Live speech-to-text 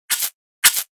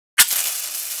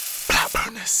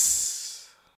Burnaz.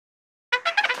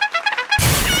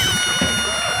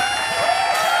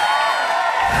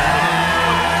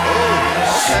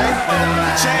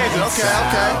 Change it, okay.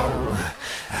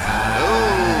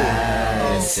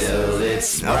 Until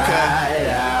it's Okay.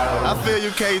 I feel you,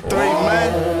 K3,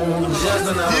 man.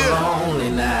 just another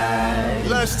lonely night.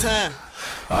 Lunchtime.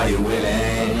 Are you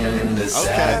willing to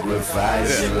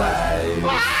sacrifice your life?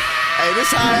 Hey,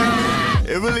 this how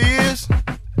it really is?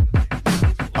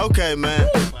 Okay, man.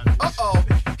 Uh-oh.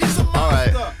 He's a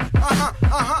monster.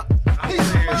 Alright.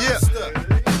 He's a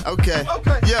monster. Okay.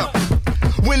 Yeah.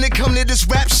 When it come to this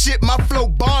rap shit, my flow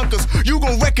bonkers. You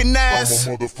gon' recognize.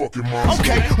 I'm a motherfucking monster.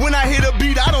 Okay, when I hit a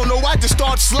beat, I don't know, I just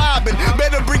start slobbing.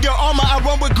 Better bring your armor, I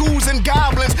run with ghouls and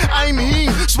goblins. I'm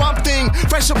him, Swamp Thing,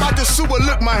 fresh about the sewer.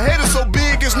 Look, my head is so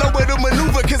big, it's nowhere to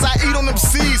maneuver, cause I eat on them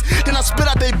seeds. Then I spit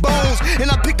out they bones,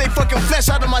 and I pick they fucking flesh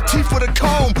out of my teeth with a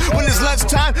comb. When it's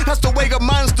lunchtime, that's the way a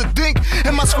monster think.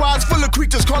 And my squad's full of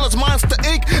creatures, call us Monster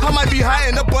Inc. I might be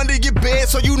hiding up under your bed,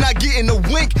 so you not getting a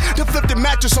wink. To flip the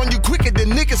mattress on you quicker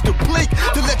than niggas can blink.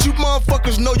 To let you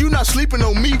motherfuckers know you not sleeping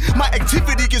on me. My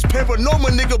activity gets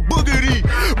paranormal, nigga, boogity.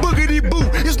 Boogity boo,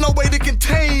 there's no way to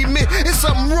contain me. It's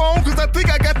something wrong, cause I think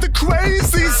I got the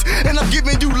crazies. And I'm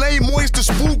giving you lame moisture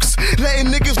spooks.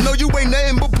 Letting niggas know you ain't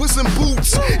nothing but puss in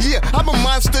boots. Yeah, I'm a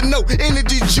monster, no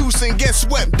energy juice. And guess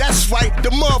what? That's right, the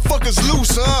motherfuckers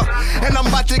loose, huh? And I'm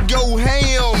about to go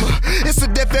ham. It's a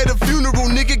death at a funeral,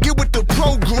 nigga, get with the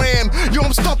program. Yo,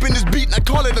 I'm stomping this beat and I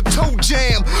call it a toe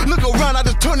jam. Look around, I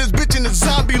just turn this bitch into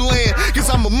zombie land. Cause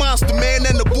I'm a monster, man,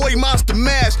 and the boy Monster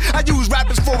Mash. I use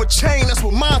rappers for a chain, that's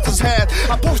what monsters have.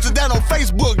 I posted that on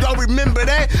Facebook, y'all remember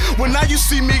that? When now you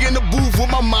see me in the booth with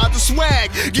my monster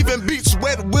swag, giving beats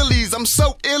wet willies, I'm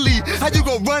so illy. How you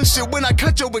gon' run shit when I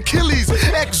cut your Achilles?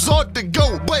 EXALT the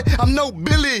GOAT, but I'm no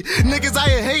Billy. Niggas I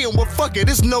ain't hating, well fuck it,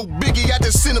 it's no biggie. I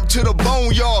just sent him to the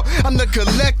bone, y'all. I'm the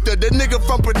collector, the nigga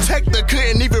from Protector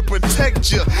couldn't even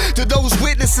protect you. To those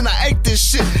witnessing, I ate this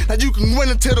shit. Now you can run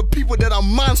and tell the people that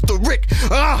I'm Monster Rick.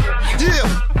 Yeah.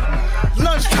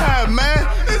 Lunchtime, man.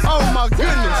 Oh my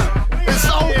goodness. It's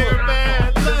over,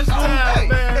 man. Lunchtime,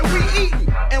 man. And we eating,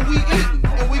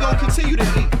 and we gonna continue to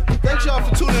eat. Thank y'all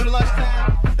for tuning in to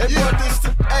Lunchtime. They brought this to,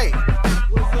 hey.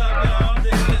 What's up, y'all?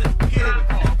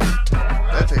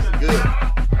 that tastes good.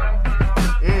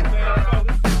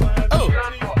 Oh,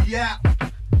 yeah.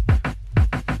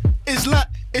 It's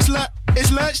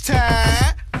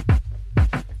lunchtime.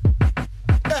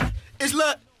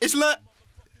 It's lunch.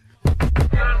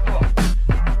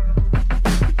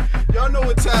 Y'all know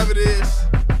what time it is.